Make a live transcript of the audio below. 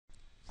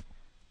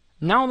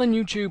Now then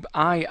YouTube,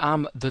 I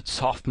am the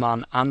Toff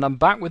Man and I'm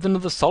back with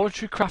another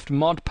SolitaryCraft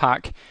mod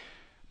pack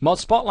mod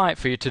spotlight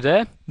for you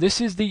today.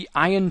 This is the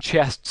Iron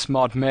Chests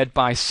mod made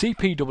by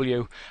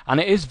CPW and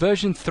it is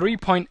version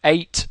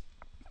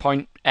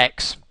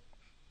 3.8.x,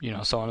 you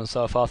know, so on and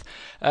so forth.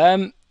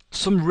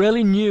 Some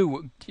really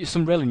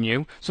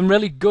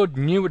good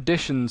new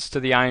additions to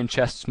the Iron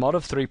Chests mod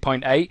of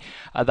 3.8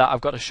 that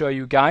I've got to show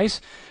you guys.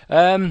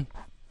 And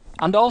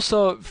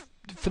also,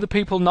 for the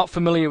people not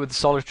familiar with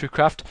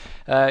SolitaryCraft,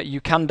 you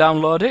can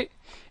download it.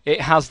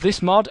 It has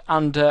this mod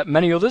and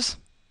many others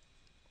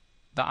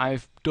that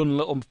I've done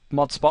little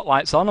mod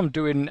spotlights on. I'm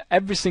doing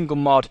every single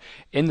mod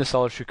in the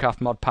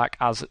SolitaryCraft mod pack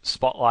as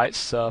spotlights,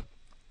 so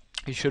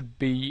you should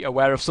be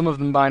aware of some of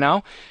them by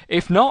now.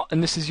 If not,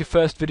 and this is your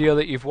first video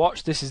that you've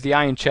watched, this is the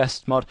Iron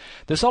Chest mod.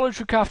 The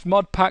SolitaryCraft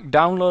mod pack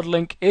download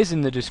link is in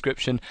the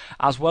description,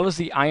 as well as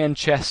the Iron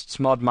Chests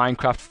mod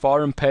Minecraft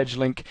forum page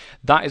link.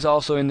 That is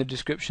also in the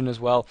description as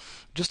well,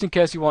 just in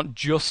case you want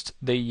just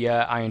the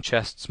Iron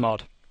Chests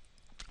mod.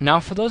 Now,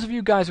 for those of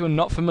you guys who are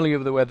not familiar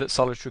with the way that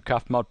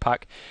SolitaryCraft mod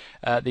pack,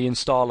 the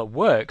installer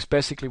works,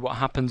 basically what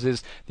happens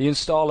is the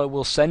installer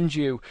will send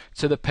you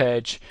to the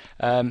page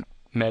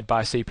made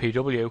by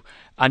CPW,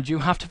 and you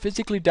have to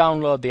physically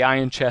download the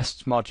Iron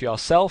Chests mod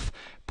yourself,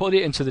 put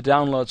it into the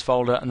downloads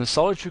folder, and the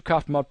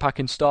SolitaryCraft mod pack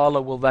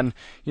installer will then,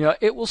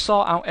 it will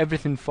sort out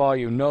everything for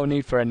you. No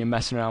need for any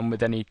messing around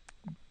with any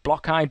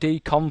block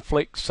ID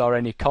conflicts or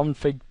any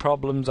config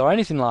problems or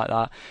anything like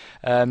that.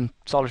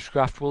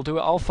 SolitaryCraft will do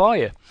it all for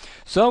you.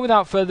 So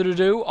without further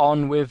ado,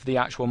 on with the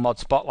actual mod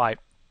spotlight.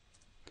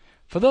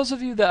 For those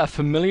of you that are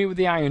familiar with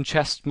the Iron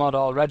Chest mod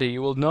already,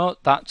 you will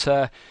note that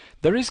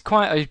there is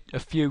quite a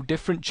few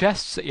different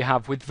chests that you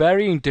have with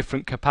varying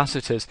different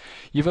capacities.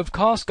 You've of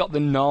course got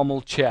the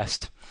normal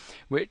chest,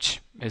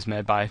 which is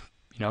made by,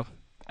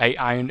 8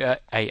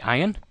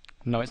 iron?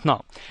 No, it's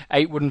not.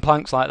 8 wooden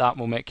planks like that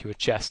will make you a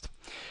chest.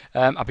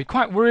 I'd be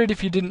quite worried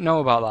if you didn't know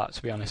about that,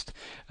 to be honest.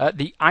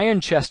 The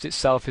iron chest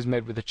itself is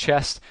made with a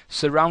chest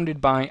surrounded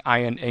by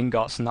iron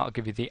ingots, and that'll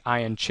give you the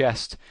iron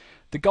chest.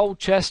 The gold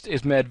chest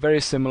is made very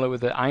similar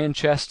with the iron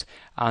chest,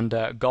 and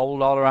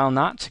gold all around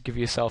that to give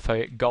yourself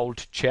a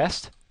gold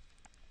chest.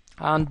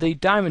 And the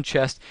diamond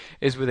chest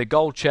is with a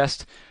gold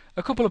chest,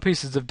 a couple of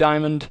pieces of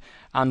diamond,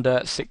 and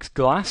 6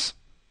 glass,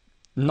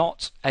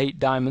 not 8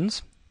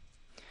 diamonds.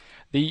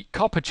 The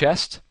copper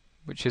chest,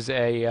 which is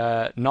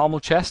a normal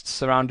chest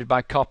surrounded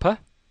by copper,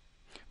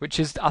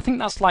 which is, I think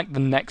that's like the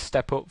next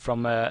step up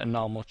from a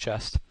normal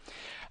chest.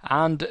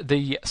 And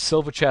the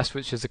silver chest,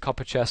 which is a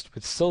copper chest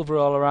with silver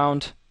all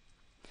around.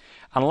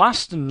 And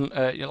last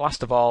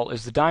of all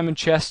is the diamond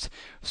chest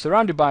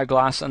surrounded by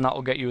glass, and that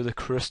will get you the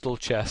crystal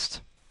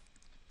chest.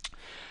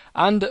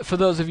 And for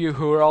those of you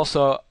who are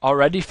also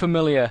already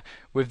familiar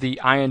with the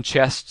Iron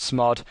Chests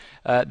mod,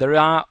 there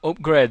are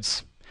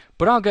upgrades,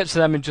 but I'll get to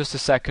them in just a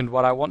second.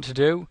 What I want to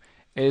do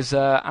is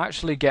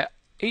actually get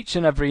each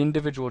and every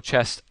individual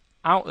chest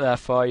out there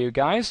for you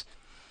guys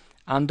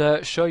and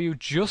show you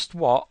just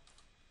what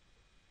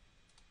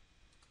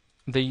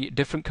the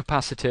different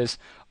capacities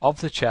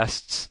of the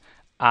chests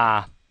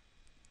are.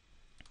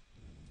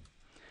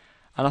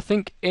 And I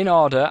think in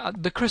order,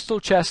 the crystal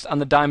chest and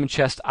the diamond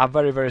chest are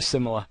very, very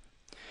similar.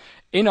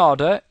 In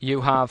order,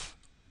 you have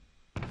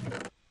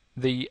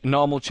the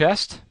normal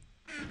chest,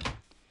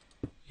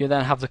 you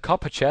then have the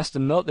copper chest,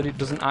 and note that it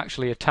doesn't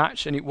actually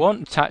attach, and it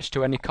won't attach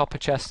to any copper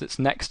chest that's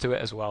next to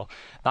it as well.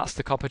 That's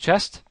the copper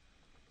chest.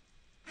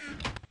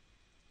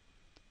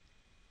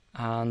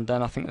 And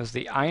then I think there's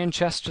the iron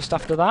chest just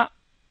after that,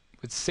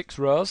 with 6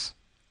 rows.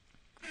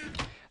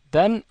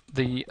 Then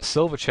the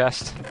silver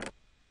chest,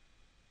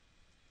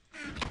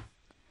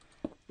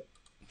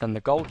 then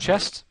the gold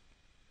chest,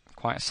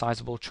 quite a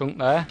sizable chunk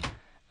there,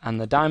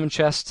 and the diamond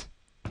chest,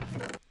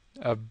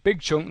 a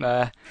big chunk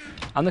there,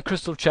 and the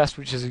crystal chest,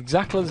 which is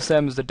exactly the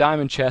same as the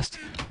diamond chest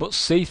but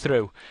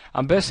see-through.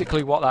 And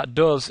basically what that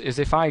does is,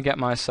 if I get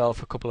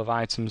myself a couple of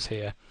items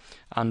here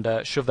and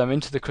shove them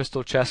into the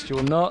crystal chest, you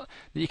will note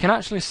that you can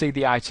actually see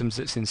the items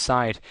that's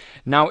inside.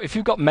 Now if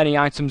you've got many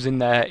items in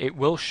there, it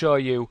will show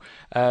you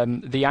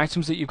the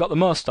items that you've got the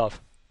most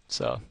of.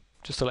 So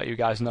just to let you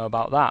guys know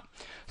about that.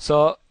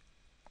 So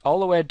all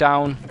the way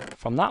down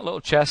from that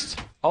little chest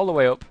all the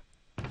way up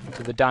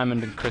to the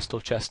diamond and crystal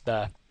chest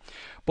there.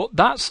 But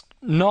that's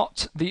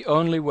not the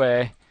only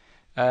way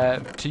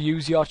to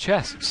use your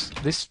chests.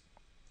 This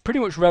pretty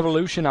much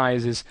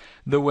revolutionises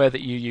the way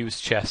that you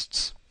use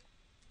chests.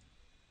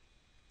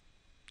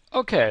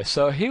 Okay,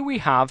 so here we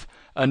have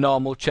a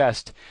normal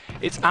chest.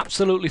 It's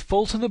absolutely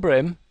full to the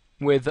brim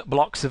with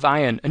blocks of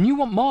iron, and you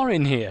want more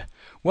in here.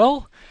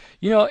 Well,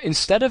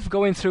 instead of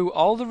going through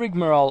all the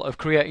rigmarole of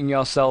creating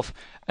yourself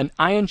an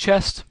iron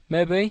chest,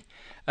 maybe,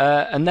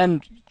 and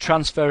then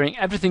transferring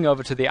everything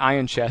over to the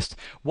iron chest,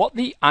 what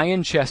the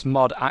Iron Chest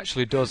mod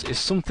actually does is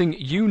something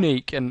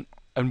unique and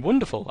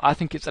wonderful. I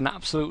think it's an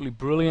absolutely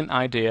brilliant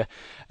idea.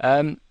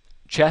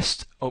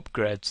 Chest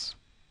upgrades.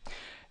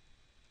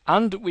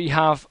 And we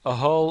have a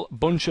whole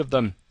bunch of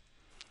them.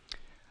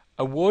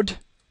 A wood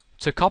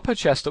to copper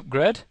chest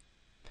upgrade,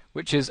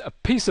 which is a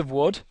piece of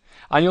wood,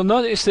 and you'll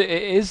notice that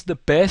it is the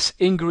base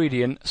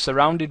ingredient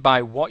surrounded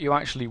by what you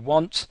actually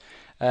want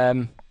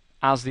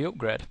as the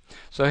upgrade.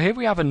 So here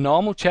we have a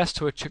normal chest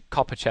to a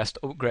copper chest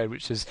upgrade,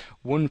 which is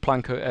one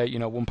plank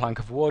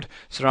of wood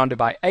surrounded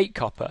by 8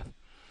 copper.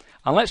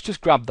 And let's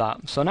just grab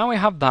that. So now we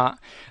have that.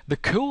 The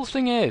cool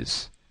thing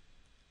is,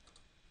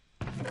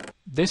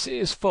 this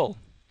is full,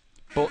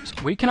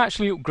 but we can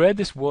actually upgrade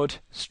this wood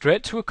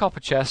straight to a copper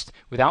chest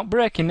without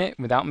breaking it,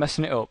 without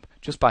messing it up,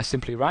 just by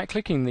simply right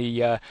clicking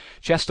the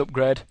chest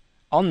upgrade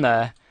on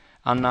there.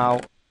 And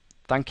now,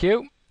 thank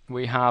you,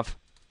 we have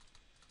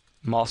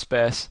more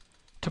space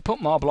to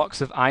put more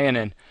blocks of iron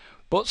in.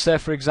 But say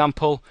for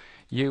example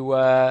you've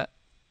run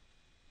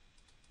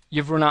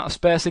out of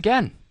space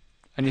again,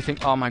 and you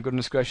think, oh my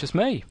goodness gracious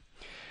me.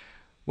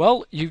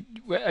 Well, you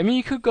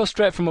could go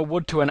straight from a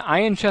wood to an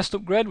iron chest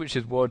upgrade, which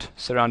is wood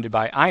surrounded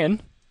by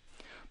iron.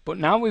 But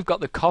now we've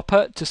got the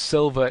copper to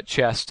silver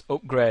chest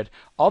upgrade,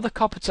 or the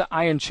copper to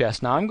iron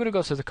chest. Now I'm going to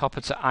go to the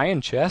copper to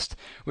iron chest,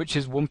 which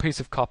is 1 piece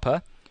of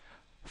copper,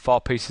 4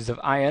 pieces of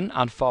iron,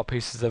 and 4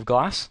 pieces of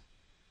glass.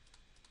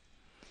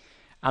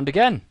 And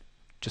again,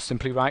 just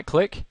simply right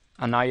click,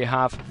 and now you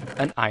have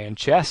an iron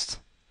chest.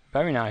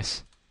 Very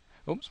nice.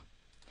 Oops.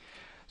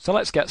 So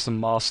let's get some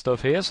more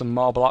stuff here, some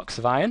more blocks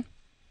of iron.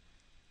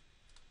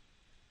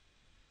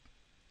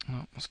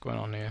 Oh, what's going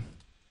on here?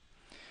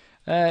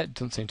 It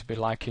doesn't seem to be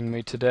liking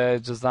me today,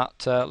 does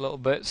that little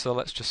bit, so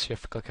let's just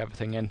shift click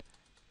everything in.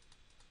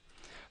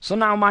 So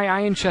now my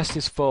iron chest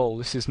is full.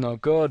 This is no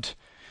good.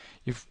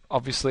 You've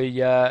obviously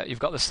you've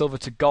got the silver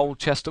to gold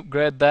chest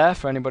upgrade there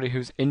for anybody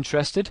who's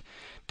interested.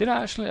 Did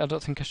I actually? I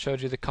don't think I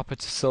showed you the copper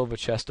to silver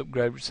chest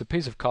upgrade, which is a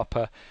piece of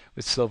copper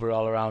with silver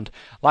all around.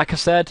 Like I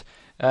said,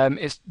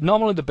 it's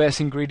normally the base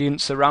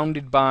ingredient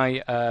surrounded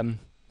by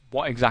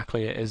what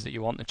exactly it is that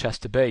you want the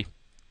chest to be.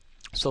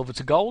 Silver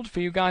to gold for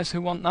you guys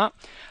who want that,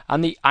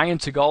 and the iron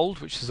to gold,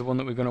 which is the one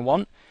that we're going to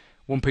want.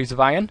 1 piece of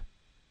iron,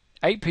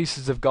 8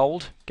 pieces of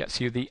gold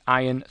gets you the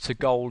iron to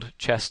gold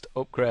chest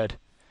upgrade.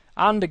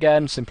 And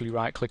again, simply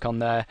right click on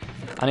there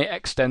and it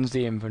extends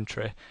the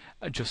inventory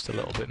just a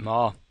little bit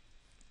more.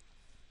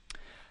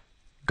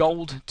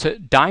 Gold to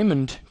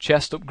diamond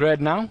chest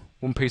upgrade now.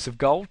 1 piece of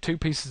gold, 2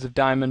 pieces of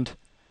diamond,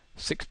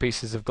 6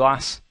 pieces of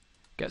glass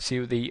gets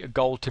you the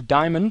gold to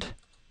diamond.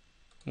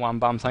 Wham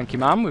bam, thank you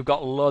ma'am. We've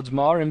got loads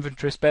more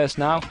inventory space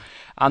now.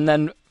 And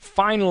then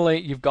finally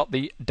you've got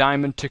the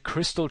diamond to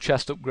crystal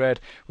chest upgrade,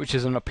 which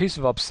is on a piece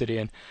of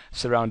obsidian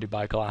surrounded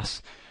by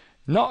glass.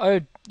 Not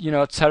a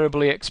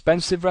terribly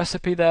expensive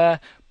recipe there,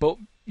 but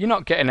you're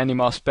not getting any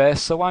more space,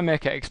 so why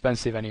make it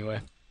expensive anyway?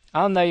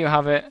 And there you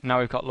have it. Now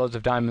we've got loads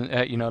of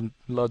diamond,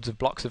 loads of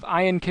blocks of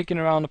iron kicking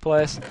around the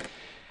place,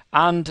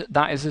 and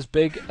that is as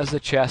big as the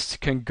chest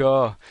can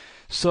go.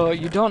 So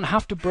you don't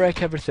have to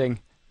break everything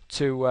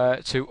to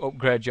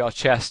upgrade your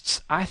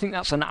chests. I think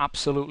that's an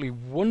absolutely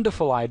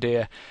wonderful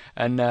idea,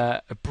 and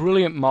a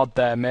brilliant mod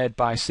there made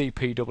by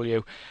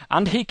CPW,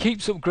 and he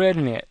keeps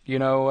upgrading it.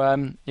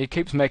 He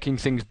keeps making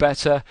things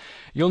better.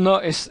 You'll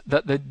notice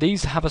that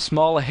these have a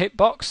smaller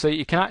hitbox, so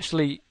you can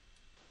actually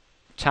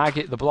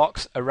target the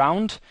blocks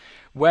around,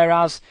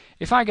 whereas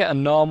if I get a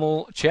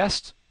normal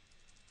chest,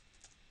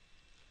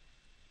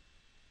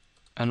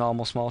 a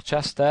normal small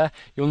chest there,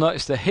 you'll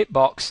notice the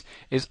hitbox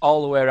is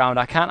all the way around.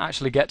 I can't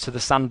actually get to the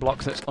sand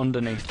block that's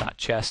underneath that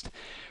chest.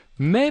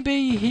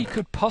 Maybe he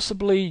could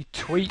possibly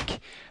tweak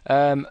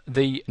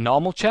the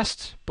normal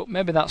chest, but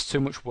maybe that's too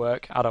much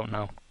work. I don't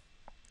know.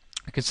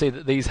 You can see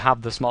that these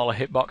have the smaller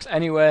hitbox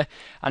anyway,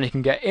 and you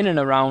can get in and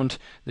around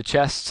the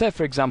chests. Say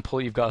for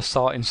example you've got a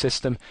sorting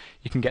system,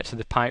 you can get to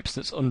the pipes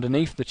that's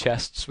underneath the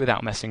chests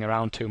without messing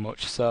around too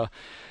much. So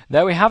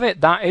there we have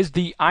it. That is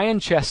the Iron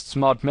Chests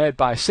mod made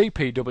by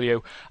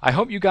CPW. I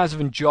hope you guys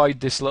have enjoyed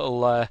this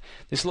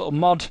little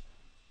mod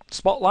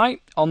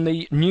spotlight on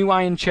the new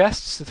Iron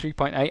Chests, the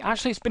 3.8.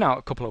 Actually, it's been out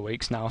a couple of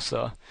weeks now.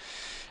 So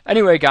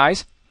anyway,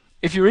 guys,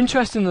 if you're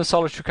interested in the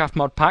SolitaryCraft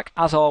mod pack,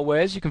 as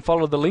always, you can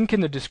follow the link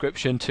in the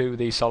description to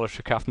the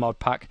SolitaryCraft mod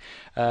pack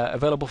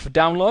available for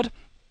download.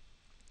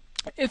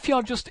 If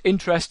you're just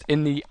interested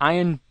in the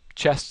Iron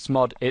Chests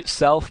mod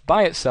itself,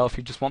 by itself,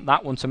 you just want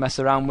that one to mess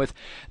around with,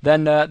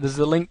 then there's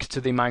a link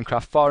to the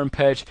Minecraft forum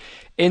page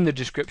in the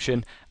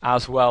description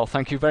as well.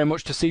 Thank you very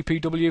much to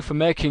CPW for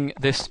making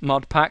this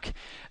mod pack.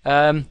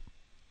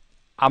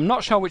 I'm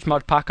not sure which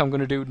mod pack I'm going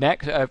to do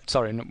next.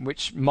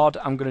 Which mod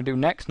I'm going to do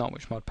next, not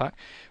which mod pack.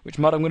 Which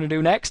mod I'm going to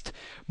do next.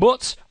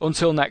 But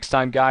until next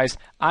time, guys,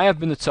 I have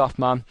been the Tough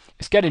Man.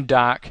 It's getting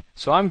dark,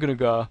 so I'm going to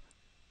go.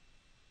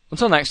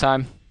 Until next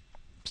time,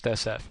 stay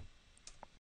safe.